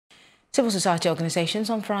Civil society organizations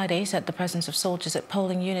on Friday said the presence of soldiers at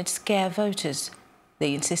polling units scare voters.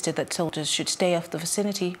 They insisted that soldiers should stay off the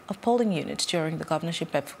vicinity of polling units during the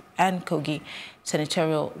governorship and Kogi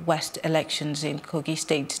Senatorial West elections in Kogi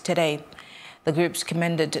State today. The groups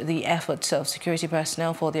commended the efforts of security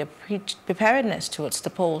personnel for their preparedness towards the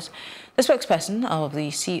polls. The spokesperson of the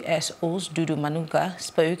CSOs, Dudu Manuga,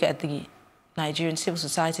 spoke at the Nigerian Civil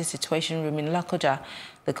Society Situation Room in Lokoja,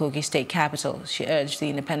 the Kogi State capital. She urged the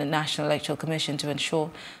Independent National Electoral Commission to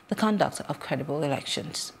ensure the conduct of credible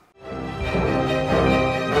elections.